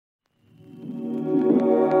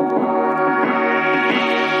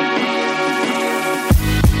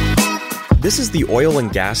This is the Oil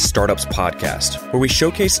and Gas Startups Podcast, where we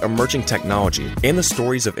showcase emerging technology and the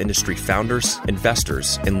stories of industry founders,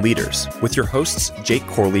 investors, and leaders with your hosts, Jake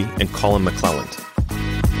Corley and Colin McClelland.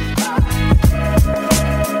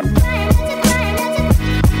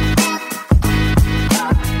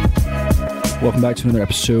 Welcome back to another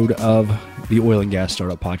episode of the Oil and Gas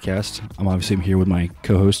Startup Podcast. I'm here with my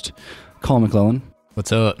co-host, Colin McClelland.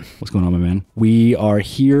 What's up? What's going on, my man? We are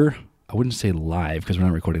here, I wouldn't say live because we're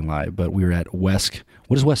not recording live, but we're at WESC.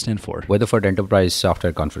 What does WESC stand for? Weatherford Enterprise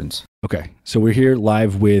Software Conference. Okay, so we're here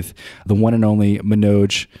live with the one and only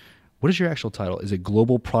Manoj. What is your actual title? Is it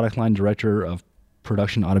Global Product Line Director of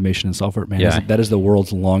Production Automation and Software? Man, yeah. that is the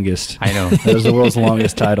world's longest. I know. That is the world's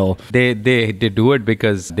longest title. They do it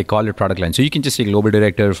because they call it product line. So you can just say Global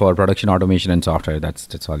Director for Production Automation and Software.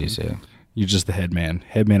 That's all you say. You're just the head man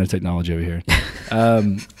of technology over here.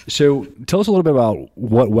 So tell us a little bit about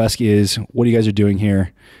what WESC is, what you guys are doing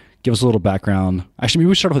here. Give us a little background. Actually, maybe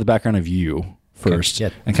we start off with the background of you first.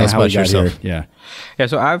 Okay. Yeah. And kind of how you got here. Yeah. Yeah,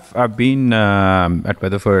 so I've been at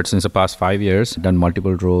Weatherford since the past 5 years, done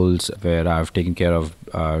multiple roles where I've taken care of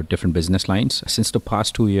different business lines. Since the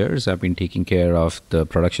past 2 years, I've been taking care of the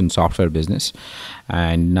production software business.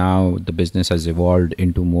 And now the business has evolved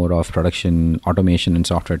into more of production automation and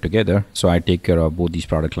software together. So I take care of both these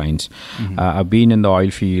product lines. Mm-hmm. I've been in the oil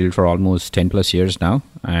field for almost 10 plus years now.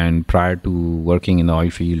 And prior to working in the oil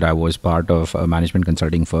field, I was part of a management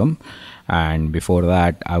consulting firm. And before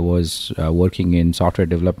that, I was working in software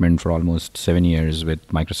development for almost 7 years with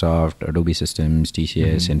Microsoft, Adobe Systems,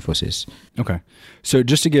 TCS, Infosys. Okay. So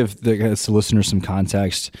just to give the listeners some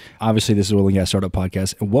context, obviously this is Oil and Gas Startup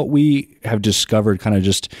Podcast. And what we have discovered kind of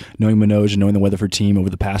just knowing Manoj and knowing the Weatherford team over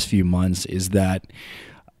the past few months is that,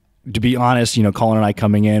 to be honest, Colin and I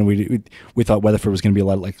coming in, we thought Weatherford was going to be a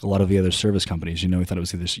lot of the other service companies. We thought it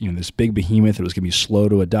was this big behemoth. It was going to be slow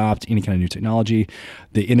to adopt any kind of new technology.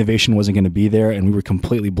 The innovation wasn't going to be there, and we were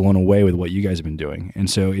completely blown away with what you guys have been doing. And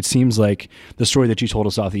so it seems like the story that you told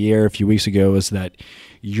us off the air a few weeks ago is that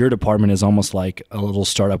your department is almost like a little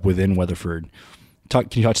startup within Weatherford. Can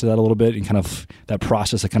you talk to that a little bit and kind of that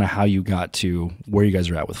process of kind of how you got to where you guys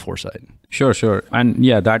are at with Foresight? Sure. And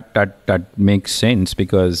yeah, that makes sense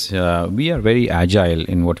because we are very agile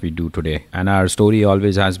in what we do today. And our story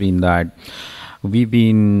always has been that we've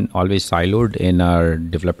been always siloed in our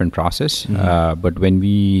development process. But when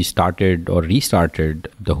we started or restarted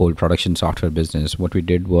the whole production software business, what we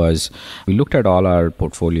did was we looked at all our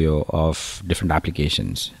portfolio of different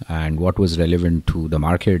applications and what was relevant to the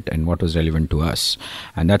market and what was relevant to us.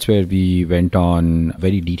 And that's where we went on a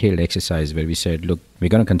very detailed exercise where we said, look, we're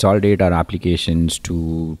going to consolidate our applications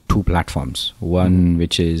to two platforms. One,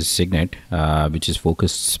 which is Signet, which is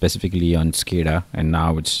focused specifically on SCADA, and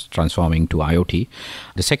now it's transforming to IoT.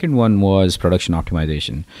 The second one was production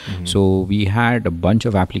optimization. So we had a bunch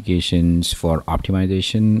of applications for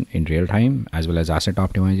optimization in real time, as well as asset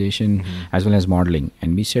optimization, as well as modeling.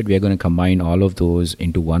 And we said we are going to combine all of those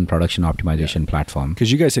into one production optimization platform.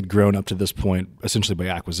 Because you guys had grown up to this point essentially by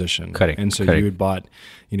acquisition. Correct. And so you had bought,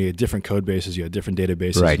 you had different code bases, you had different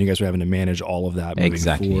databases, right. And you guys were having to manage all of that moving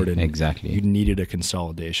forward. And exactly. You needed a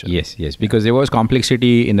consolidation. Yes, because there was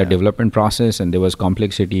complexity in the development process and there was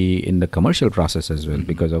complexity in the commercial process as well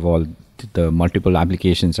because of all the multiple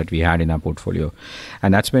applications that we had in our portfolio.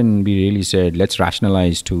 And that's when we really said, let's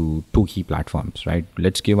rationalize to two key platforms, right?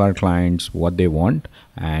 Let's give our clients what they want,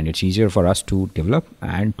 and it's easier for us to develop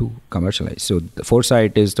and to commercialize. So the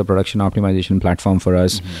Foresight is the production optimization platform for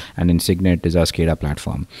us, and then Signet is our SCADA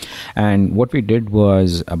platform. And what we did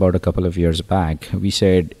was, about a couple of years back, we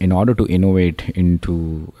said, in order to innovate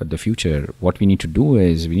into the future, what we need to do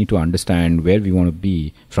is we need to understand where we want to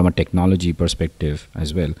be from a technology perspective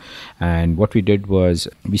as well. And what we did was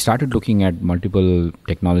we started looking at multiple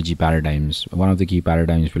technology paradigms. One of the key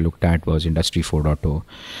paradigms we looked at was Industry 4.0.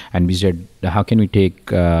 And we said, how can we take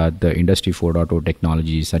the Industry 4.0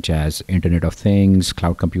 technologies such as Internet of Things,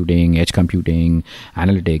 cloud computing, edge computing,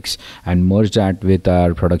 analytics, and merge that with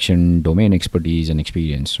our production domain expertise and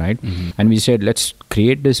experience, right? And we said, let's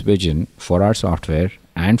create this vision for our software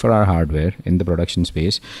and for our hardware in the production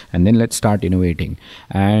space, and then let's start innovating.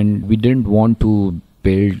 And we didn't want to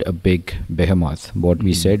build a big behemoth. What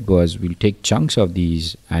we said was we'll take chunks of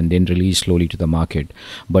these and then release slowly to the market.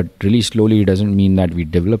 But release slowly doesn't mean that we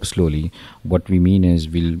develop slowly. What we mean is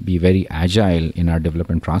we'll be very agile in our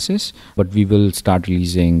development process, but we will start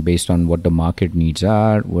releasing based on what the market needs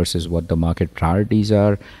are versus what the market priorities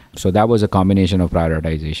are. So that was a combination of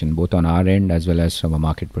prioritization, both on our end as well as from a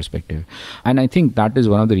market perspective. And I think that is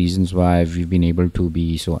one of the reasons why we've been able to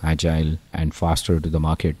be so agile and faster to the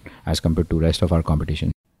market as compared to rest of our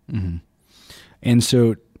competition. And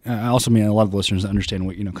so I also mean a lot of listeners understand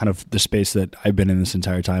what, kind of the space that I've been in this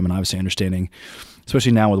entire time, and obviously understanding,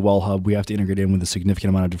 especially now with WellHub, we have to integrate in with a significant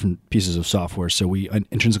amount of different pieces of software, so we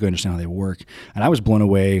intrinsically understand how they work. And I was blown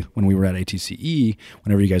away when we were at ATCE,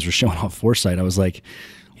 whenever you guys were showing off Foresight. I was like,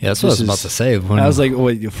 yeah, that's what I was about to say. I was like,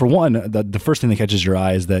 well, for one, the first thing that catches your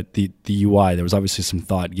eye is that the UI, there was obviously some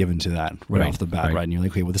thought given to that right off the bat, right? And you're like,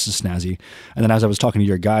 okay, well, this is snazzy. And then as I was talking to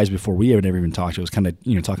your guys before we had never even talked, it was kind of,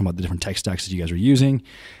 talking about the different tech stacks that you guys were using.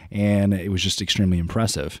 And it was just extremely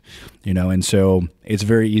impressive, and so it's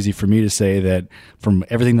very easy for me to say that from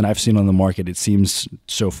everything that I've seen on the market, it seems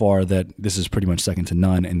so far that this is pretty much second to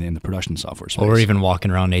none in the production software space. Or even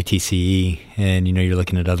walking around ATCE and, you're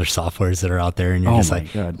looking at other softwares that are out there and you're just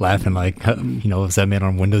like laughing like, was that made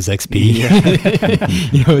on Windows XP?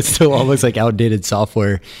 Yeah. It still all looks like outdated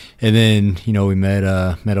software. And then, we met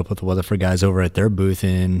up with the Weatherford guys over at their booth,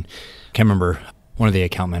 and I can't remember, one of the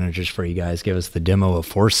account managers for you guys gave us the demo of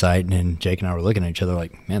Foresight, and Jake and I were looking at each other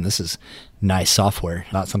like, man, this is nice software.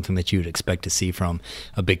 Not something that you would expect to see from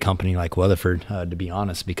a big company like Weatherford, to be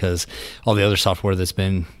honest, because all the other software that's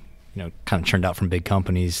been, kind of churned out from big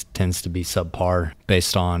companies tends to be subpar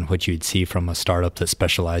based on what you'd see from a startup that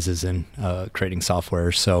specializes in creating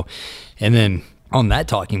software. So, and then on that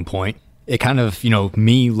talking point, it kind of,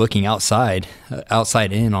 me looking outside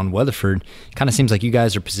in on Weatherford, kind of seems like you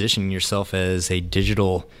guys are positioning yourself as a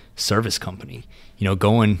digital service company,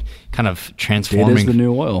 going kind of transforming. Data is the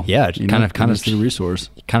new oil. Yeah, kind of the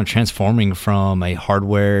resource. Kind of transforming from a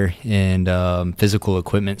hardware and physical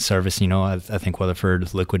equipment service. I think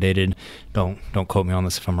Weatherford liquidated. Don't quote me on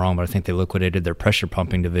this if I'm wrong, but I think they liquidated their pressure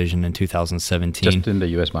pumping division in 2017. Just in the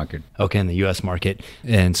U.S. market. Okay, in the U.S. market,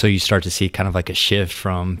 and so you start to see kind of like a shift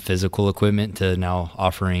from physical equipment to now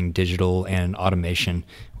offering digital and automation,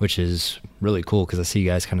 which is really cool because I see you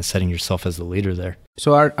guys kind of setting yourself as the leader there.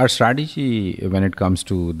 So our strategy when it comes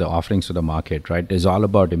to the offerings to the market, right, is all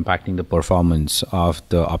about impacting the performance of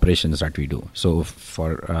the operations that we do. So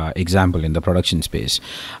for example, in the production space,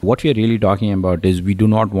 what we are really talking about is we do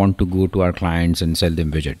not want to go to our clients and sell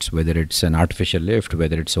them widgets, whether it's an artificial lift,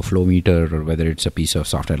 whether it's a flow meter, or whether it's a piece of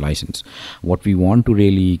software license. What we want to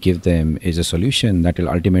really give them is a solution that will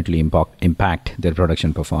ultimately impact their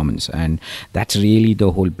production performance. And that's really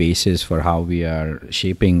the whole basis for how we are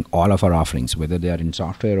shaping all of our offerings, whether they are in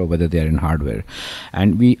software or whether they are in hardware.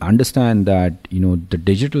 And we understand that the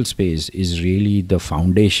digital space is really the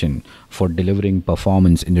foundation for delivering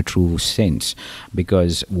performance in the true sense,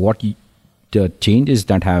 because the changes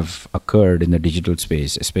that have occurred in the digital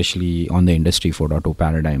space, especially on the Industry 4.0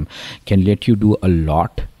 paradigm, can let you do a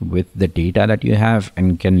lot with the data that you have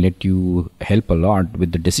and can let you help a lot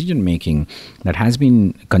with the decision making that has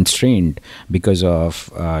been constrained because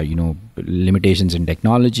of limitations in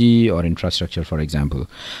technology or infrastructure, for example.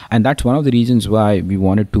 And that's one of the reasons why we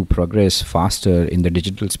wanted to progress faster in the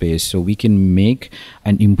digital space, so we can make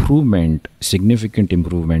an significant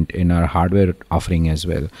improvement in our hardware offering as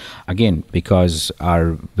well. Again, because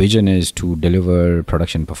our vision is to deliver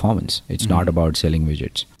production performance. It's not about selling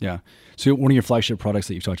widgets. Yeah. So one of your flagship products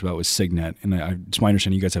that you've talked about was Signet, and it's my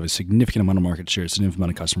understanding you guys have a significant amount of market share, a significant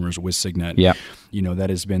amount of customers with Signet. Yeah. That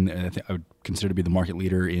has been, I would consider to be the market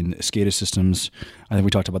leader in SCADA systems. I think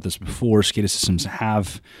we talked about this before. SCADA systems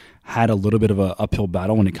have had a little bit of an uphill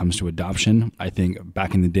battle when it comes to adoption. I think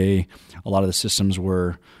back in the day, a lot of the systems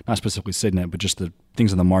were, not specifically Signet, but just the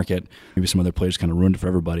things in the market. Maybe some other players kind of ruined it for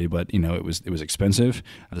everybody, but it was expensive.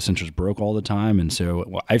 The sensors broke all the time, and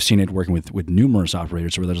so I've seen it working with numerous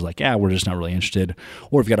operators where they're just like, we're just not really interested,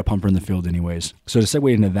 or we've got a pumper in the field anyways. So to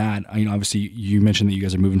segue into that, obviously you mentioned that you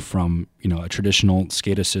guys are moving from a traditional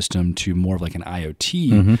SCADA system to more of like an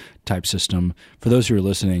IoT type system. For those who are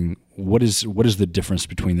listening, what is the difference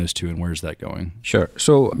between those two, and where is that going? Sure.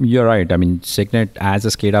 So you're right. I mean, Signet as a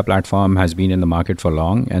SCADA platform has been in the market for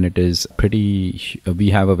long, and it is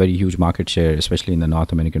we have a very huge market share, especially in the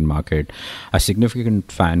North American market, a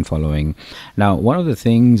significant fan following. Now, one of the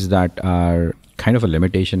things that are kind of a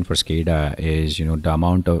limitation for SCADA is,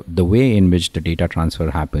 the way in which the data transfer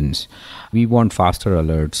happens. We want faster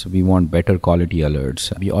alerts. We want better quality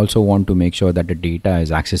alerts. We also want to make sure that the data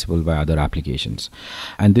is accessible by other applications.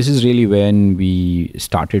 And this is really when we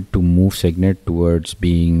started to move Signet towards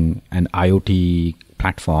being an IoT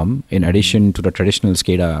platform in addition to the traditional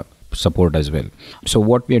SCADA support as well. So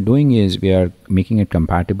what we are doing is we are making it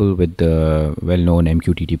compatible with the well-known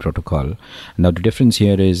MQTT protocol. Now the difference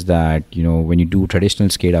here is that when you do traditional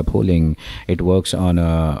SCADA polling, it works on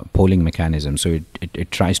a polling mechanism. So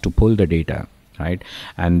it tries to pull the data, right?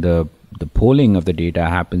 And the polling of the data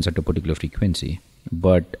happens at a particular frequency.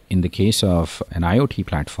 But in the case of an IoT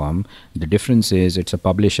platform, the difference is it's a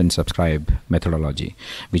publish and subscribe methodology,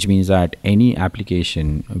 which means that any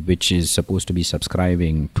application which is supposed to be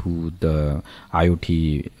subscribing to the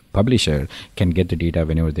IoT publisher can get the data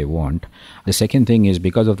whenever they want. The second thing is,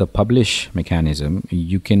 because of the publish mechanism,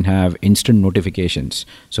 you can have instant notifications.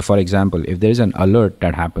 So for example, if there is an alert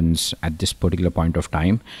that happens at this particular point of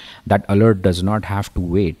time, that alert does not have to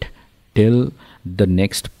wait till the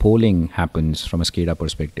next polling happens from a SCADA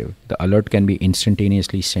perspective. The alert can be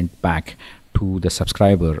instantaneously sent back to the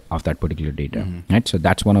subscriber of that particular data, right? So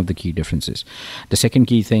that's one of the key differences. The second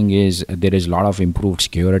key thing is there is a lot of improved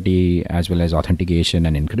security as well as authentication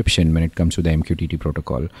and encryption when it comes to the MQTT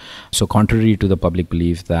protocol. So contrary to the public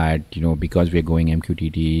belief that, because we're going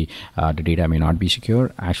MQTT, the data may not be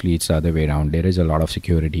secure, actually it's the other way around. There is a lot of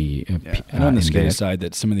security. And on the SCADA side,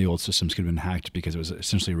 that some of the old systems could have been hacked because it was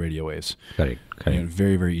essentially radio waves. Correct.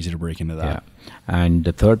 Very, very easy to break into that. Yeah. And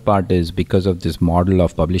the third part is, because of this model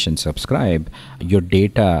of publish and subscribe, your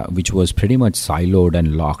data, which was pretty much siloed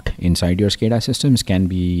and locked inside your SCADA systems, can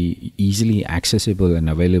be easily accessible and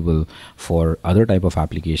available for other type of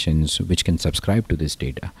applications which can subscribe to this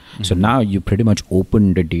data. So now you pretty much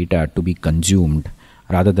open the data to be consumed,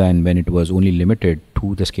 rather than when it was only limited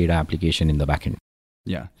to the SCADA application in the backend.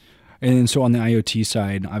 Yeah. And so on the IoT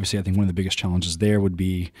side, obviously, I think one of the biggest challenges there would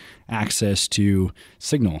be access to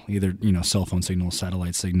signal, either cell phone signal,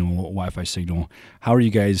 satellite signal, Wi-Fi signal. How are you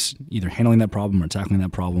guys either handling that problem or tackling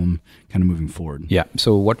that problem, kind of moving forward? Yeah.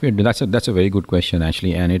 So what we're doing, that's a very good question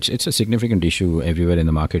actually, and it's a significant issue everywhere in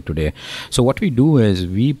the market today. So what we do is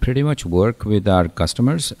we pretty much work with our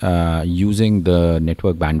customers using the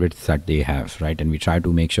network bandwidth that they have, right? And we try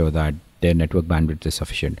to make sure that their network bandwidth is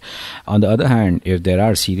sufficient. On the other hand, if there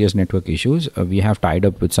are serious network issues, we have tied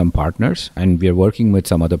up with some partners, and we are working with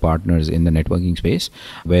some other partners in the networking space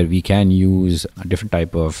where we can use a different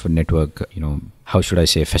type of network, how should I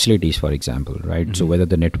say, facilities, for example, right? So whether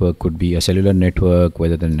the network could be a cellular network,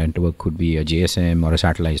 whether the network could be a GSM or a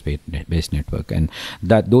satellite-based network. And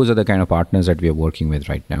those are the kind of partners that we are working with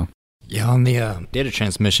right now. Yeah, on the data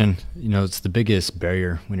transmission, it's the biggest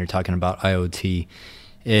barrier when you're talking about IoT.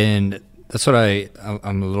 And that's what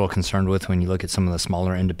I'm a little concerned with when you look at some of the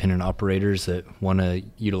smaller independent operators that want to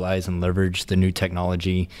utilize and leverage the new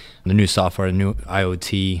technology, the new software, the new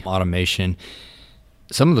IoT, automation.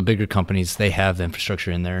 Some of the bigger companies, they have the infrastructure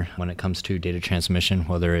in there when it comes to data transmission,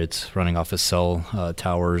 whether it's running off of cell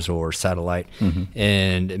towers or satellite.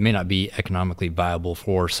 And it may not be economically viable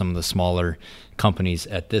for some of the smaller companies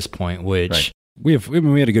at this point, which... Right. We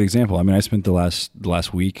had a good example. I spent the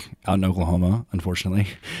last week out in Oklahoma, unfortunately,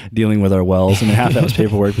 dealing with our wells. Half that was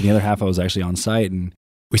paperwork, but the other half I was actually on site. And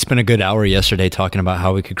we spent a good hour yesterday talking about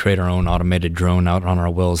how we could create our own automated drone out on our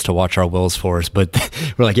wells to watch our wells for us. But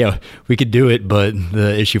we're like, yeah, we could do it, but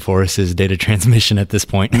the issue for us is data transmission at this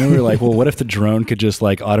point. And then we were like, well, what if the drone could just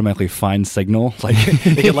automatically find signal?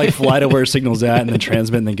 It could fly to where signal's at and then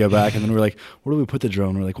transmit and then go back. And then we're like, where do we put the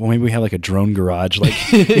drone? We're like, well, maybe we have a drone garage. A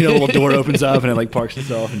little door opens up and it parks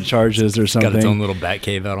itself and charges or something. Got its own little bat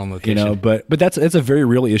cave out on location. But that's a very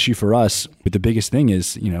real issue for us. But the biggest thing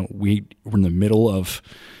is, we're in the middle of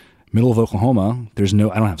Oklahoma. I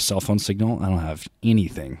don't have cell phone signal. I don't have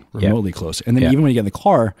anything remotely close. And then even when you get in the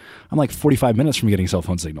car, I'm 45 minutes from getting cell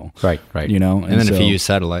phone signal. Right. And then if you use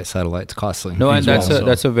satellite's costly. No, and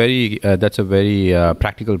that's a very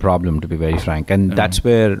practical problem, to be very frank. And that's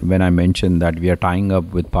where, when I mentioned that we are tying up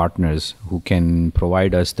with partners who can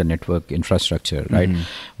provide us the network infrastructure, right?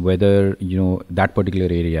 Whether, that particular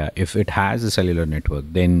area, if it has a cellular network,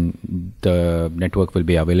 then the network will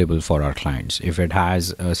be available for our clients. If it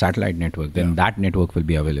has a satellite network, then that network will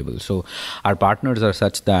be available. So our partners are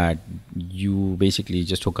such that you basically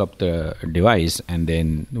just hook up the device, and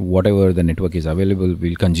then whatever the network is available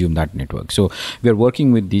will consume that network. So we are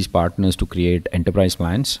working with these partners to create enterprise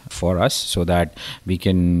plans for us so that we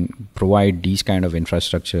can provide these kind of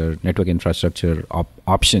infrastructure, network infrastructure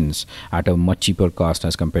options at a much cheaper cost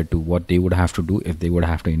as compared to what they would have to do if they would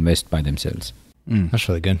have to invest by themselves. That's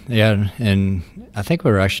really good. Yeah, and I think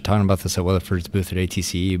we were actually talking about this at Weatherford's booth at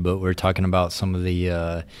ATCE, but we're talking about some of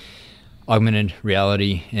the augmented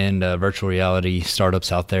reality and virtual reality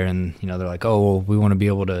startups out there, and they're like, oh, well, we want to be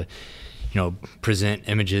able to present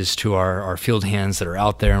images to our field hands that are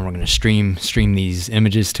out there, and we're going to stream these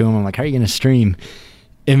images to them. I'm like, how are you going to stream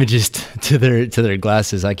images to their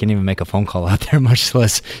glasses. I can't even make a phone call out there, much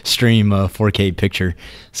less stream a 4K picture.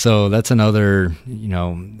 So that's another, I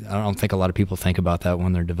don't think a lot of people think about that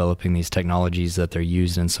when they're developing these technologies, that they're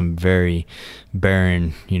used in some very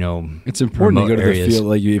barren, it's important to go to areas. the field.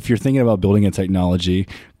 Like if you're thinking about building a technology,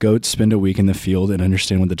 go spend a week in the field and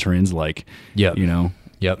understand what the terrain's like. Yep.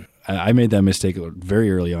 Yep. I made that mistake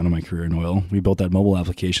very early on in my career in oil. We built that mobile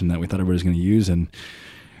application that we thought everybody was going to use, and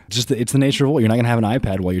it's the nature of oil. You're not going to have an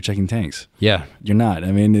iPad while you're checking tanks. Yeah. You're not.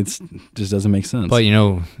 I mean, it just doesn't make sense. But,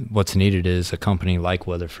 what's needed is a company like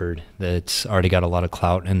Weatherford that's already got a lot of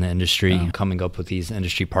clout in the industry, coming up with these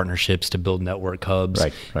industry partnerships to build network hubs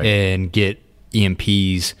and get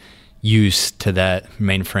EMPs used to that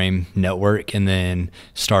mainframe network, and then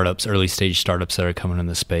early stage startups that are coming in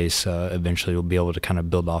the space eventually will be able to kind of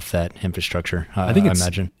build off that infrastructure. I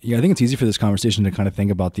imagine. Yeah, I think it's easy for this conversation to kind of think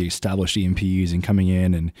about the established EMPs and coming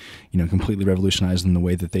in and completely revolutionizing the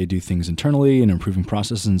way that they do things internally and improving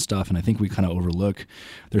processes and stuff. And I think we kind of overlook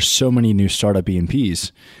there's so many new startup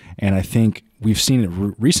EMPs, and I think we've seen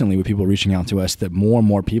it recently with people reaching out to us that more and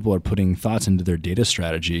more people are putting thoughts into their data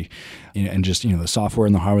strategy and just, the software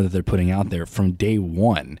and the hardware that they're putting out there from day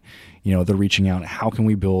one. They're reaching out, how can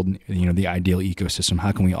we build, the ideal ecosystem?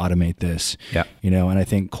 How can we automate this? Yeah. And I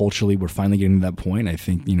think culturally we're finally getting to that point. I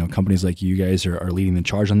think, companies like you guys are leading the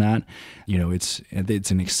charge on that.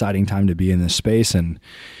 It's an exciting time to be in this space, and,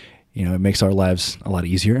 it makes our lives a lot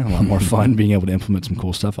easier, a lot more fun being able to implement some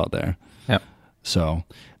cool stuff out there. Yeah. So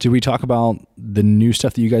did we talk about the new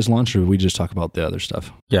stuff that you guys launched, or did we just talk about the other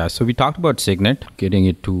stuff? Yeah, so we talked about Signet, getting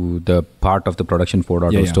it to the part of the Production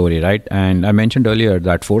 4.0 story, right? And I mentioned earlier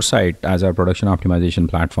that Foresight, as our production optimization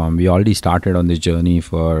platform, we already started on this journey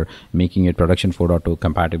for making it Production 4.0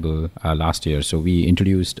 compatible last year. So we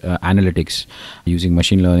introduced analytics using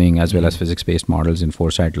machine learning as well as physics-based models in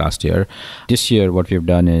Foresight last year. This year, what we've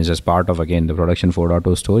done is, as part of, again, the Production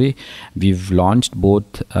 4.0 story, we've launched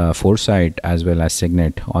both Foresight as well as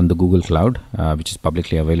Signet on the Google Cloud, which is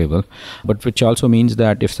publicly available, but which also means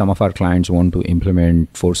that if some of our clients want to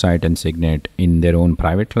implement Foresight and Signet in their own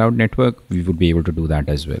private cloud network, we would be able to do that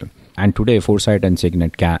as well. And today, Foresight and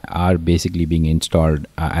Signet are basically being installed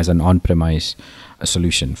as an on-premise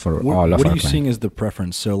solution for all of our clients. What are you seeing as the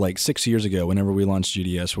preference? So like 6 years ago, whenever we launched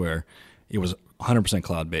GDS, where it was 100%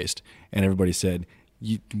 cloud-based, and everybody said,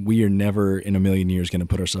 we are never in a million years going to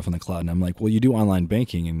put our stuff on the cloud. And I'm like, well, you do online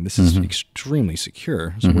banking, and this is extremely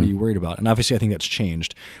secure. So what are you worried about? And obviously, I think that's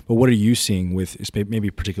changed. But what are you seeing with maybe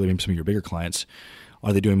particularly some of your bigger clients?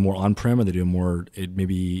 Are they doing more on-prem? Are they doing more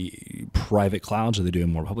maybe private clouds? Are they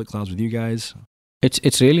doing more public clouds with you guys?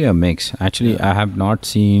 It's really a mix. Actually, I have not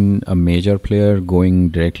seen a major player going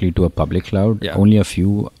directly to a public cloud. Yeah. Only a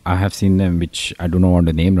few I have seen them, which I don't know what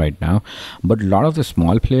the name right now. But a lot of the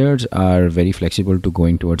small players are very flexible to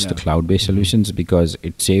going towards the cloud-based solutions because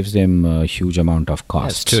it saves them a huge amount of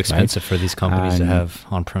cost. It's too expensive for these companies to have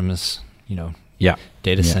on-premise,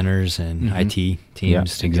 data centers and IT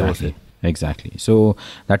teams to deal with it. Exactly. So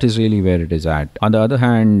that is really where it is at. On the other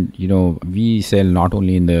hand, we sell not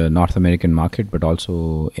only in the North American market, but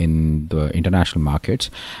also in the international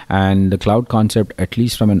markets. And the cloud concept, at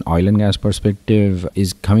least from an oil and gas perspective,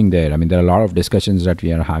 is coming there. I mean, there are a lot of discussions that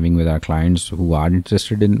we are having with our clients who are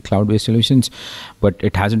interested in cloud-based solutions, but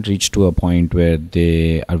it hasn't reached to a point where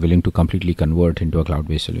they are willing to completely convert into a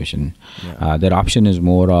cloud-based solution. Yeah. Their option is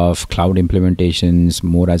more of cloud implementations,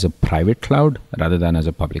 more as a private cloud rather than as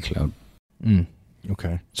a public cloud.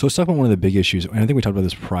 Okay. So let's talk about one of the big issues, and I think we talked about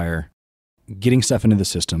this prior, getting stuff into the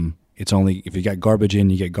system. It's only, if you got garbage in,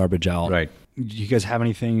 you get garbage out. Right. Do you guys have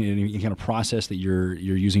anything, any kind of process that you're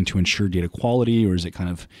using to ensure data quality, or is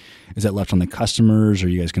that left on the customers, or are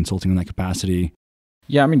you guys consulting in that capacity?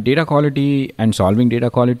 Yeah, I mean, data quality and solving data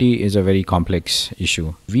quality is a very complex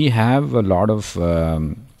issue. We have a lot of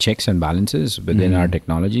checks and balances within our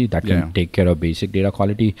technology that can take care of basic data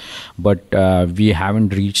quality, but we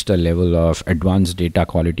haven't reached the level of advanced data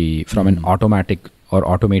quality from an automatic or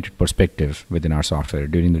automated perspective within our software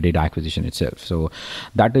during the data acquisition itself. So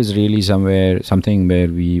that is really something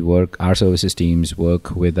where our services teams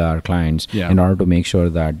work with our clients in order to make sure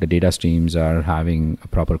that the data streams are having a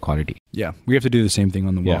proper quality. Yeah, we have to do the same thing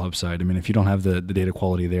on the Wellhub side. I mean, if you don't have the data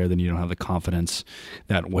quality there, then you don't have the confidence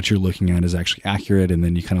that what you're looking at is actually accurate, and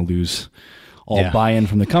then you kind of lose all buy-in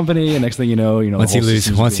from the company. And next thing you know, once you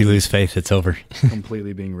lose faith, it's over.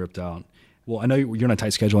 Completely being ripped out. Well, I know you're on a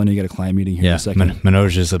tight schedule. I know you got a client meeting here in a second.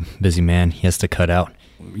 Manoj is a busy man. He has to cut out.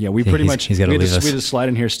 Yeah, we pretty much he's we had to slide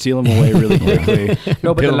in here, steal him away really quickly.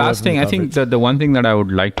 No, but the last thing, I think the one thing that I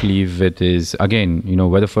would like to leave with is, again,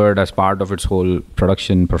 Weatherford, as part of its whole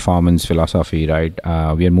production performance philosophy, right?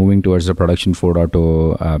 We are moving towards the production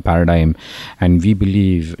 4.0 paradigm, and we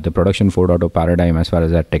believe the production 4.0 paradigm, as far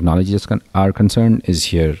as that technologies are concerned, is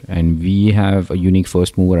here, and we have a unique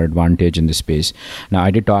first mover advantage in this space. Now,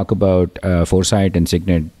 I did talk about Foresight and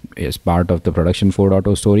Signet as part of the production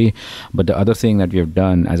 4.0 story, but the other thing that we have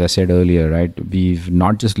done, as I said earlier, right, we've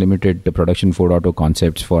not just limited the production 4.0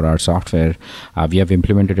 concepts for our software, we have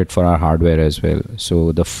implemented it for our hardware as well.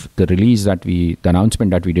 So the release the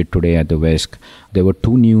announcement that we did today at the WESC, there were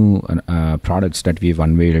two new products that we've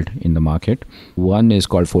unveiled in the market. One is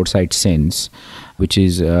called Foresight Sense, which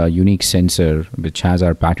is a unique sensor which has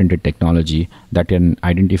our patented technology that can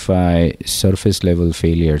identify surface level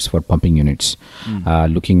failures for pumping units,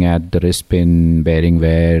 looking at the wrist pin, bearing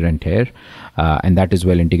wear and tear. And that is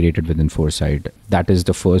well integrated within Foresight. That is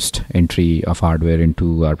the first entry of hardware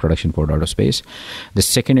into our production 4.0 space. The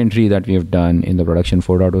second entry that we have done in the production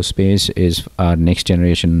 4.0 space is our next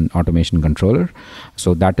generation automation controller.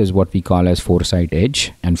 So that is what we call as Foresight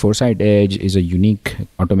Edge. And Foresight Edge is a unique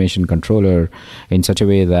automation controller in such a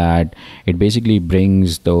way that it basically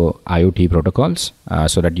brings the IoT protocols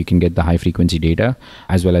so that you can get the high frequency data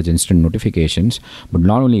as well as instant notifications. But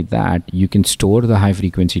not only that, you can store the high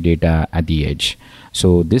frequency data at the edge.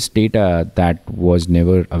 So this data that was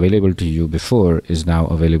never available to you before is now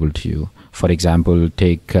available to you. For example,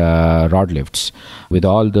 take rod lifts. With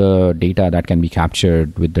all the data that can be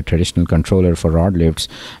captured with the traditional controller for rod lifts,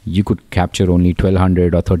 you could capture only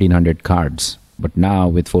 1,200 or 1,300 cards. But now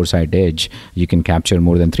with Foresight Edge, you can capture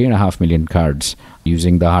more than 3.5 million cards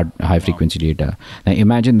using the high frequency data. Now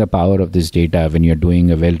imagine the power of this data when you're doing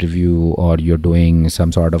a well review or you're doing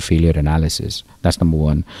some sort of failure analysis. That's number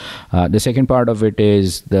one. The second part of it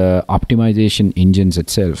is the optimization engines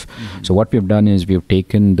itself. So what we've done is we've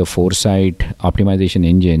taken the Foresight optimization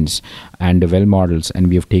engines and the well models, and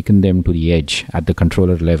we have taken them to the edge at the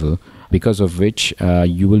controller level, because of which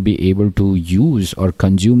you will be able to use or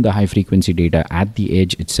consume the high frequency data at the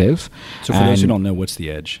edge itself. So for those who don't know, what's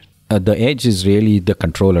the edge? The edge is really the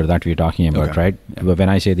controller that we're talking about, right? Yeah. When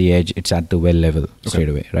I say the edge, it's at the well level straight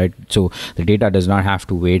away, right? So the data does not have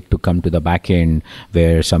to wait to come to the back end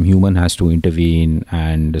where some human has to intervene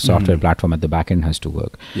and the software platform at the back end has to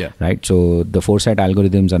work, right? So the Foresight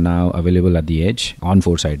algorithms are now available at the edge, on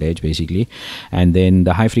Foresight Edge basically. And then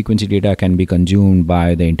the high frequency data can be consumed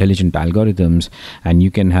by the intelligent algorithms, and you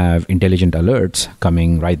can have intelligent alerts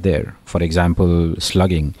coming right there. For example,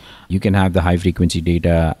 slugging. You can have the high frequency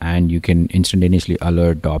data and you can instantaneously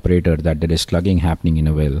alert the operator that there is slugging happening in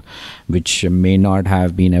a well, which may not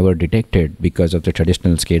have been ever detected because of the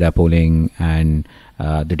traditional SCADA polling and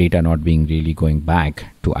the data not being really going back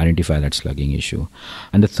to identify that slugging issue.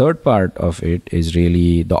 And the third part of it is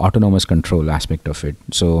really the autonomous control aspect of it.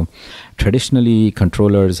 So traditionally,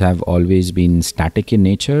 controllers have always been static in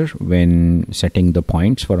nature when setting the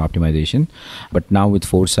points for optimization. But now with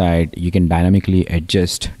Foresight, you can dynamically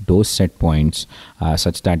adjust those set points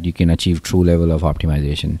such that you can achieve true level of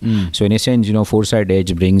optimization. So in a sense, Foresight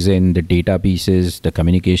Edge brings in the data pieces, the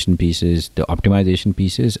communication pieces, the optimization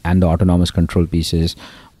pieces, and the autonomous control pieces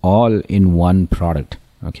all in one product.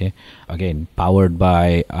 Okay. Again, powered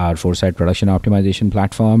by our Foresight production optimization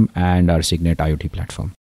platform and our Signet IoT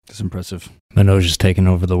platform. That's impressive. Manoj is taking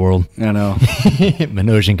over the world. I know.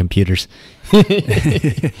 Manoj and computers.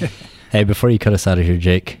 Hey, before you cut us out of here,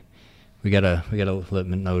 Jake, we gotta let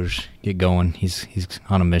Manoj get going. He's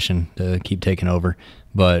on a mission to keep taking over.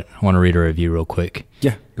 But I want to read a review real quick.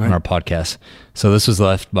 Yeah, go ahead. On our podcast. So this was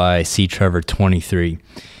left by C. Trevor 23.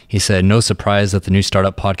 He said, "No surprise that the new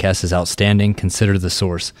startup podcast is outstanding. Consider the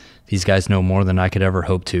source. These guys know more than I could ever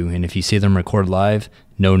hope to. And if you see them record live,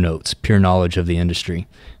 no notes, pure knowledge of the industry."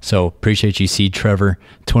 So appreciate you, C. Trevor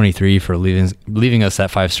 23, for leaving us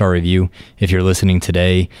that 5-star review. If you're listening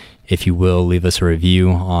today, if you will, leave us a review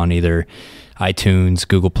on either iTunes,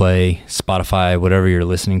 Google Play, Spotify, whatever you're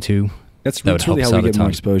listening to. That's really how we get more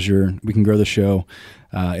exposure. We can grow the show.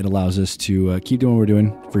 It allows us to keep doing what we're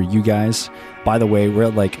doing for you guys. By the way, we're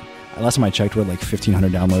at last time I checked, we're at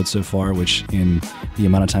 1,500 downloads so far, which in the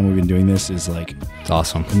amount of time we've been doing this is it's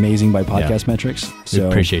awesome. Amazing by podcast metrics. So we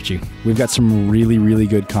appreciate you. We've got some really, really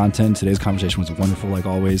good content. Today's conversation was wonderful, like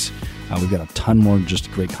always. We've got a ton more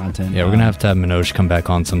just great content. Yeah, we're going to have Manoj come back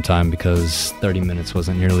on sometime because 30 minutes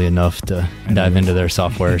wasn't nearly enough to dive into their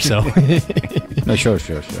software. So No, sure.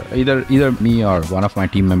 Either me or one of my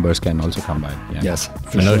team members can also come by. Yeah. Yes.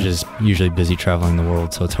 Manoj is usually busy traveling the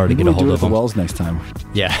world, so it's hard to get a hold of him. We'll do it at the wells next time.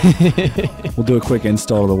 Yeah. We'll do a quick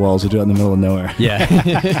install of the wells. We'll do it in the middle of nowhere.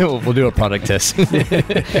 Yeah. We'll do a product test. All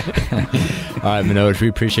right, Manoj, we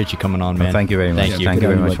appreciate you coming on, man. Thank you very much. Thank you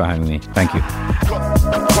very much for having me. Thank you.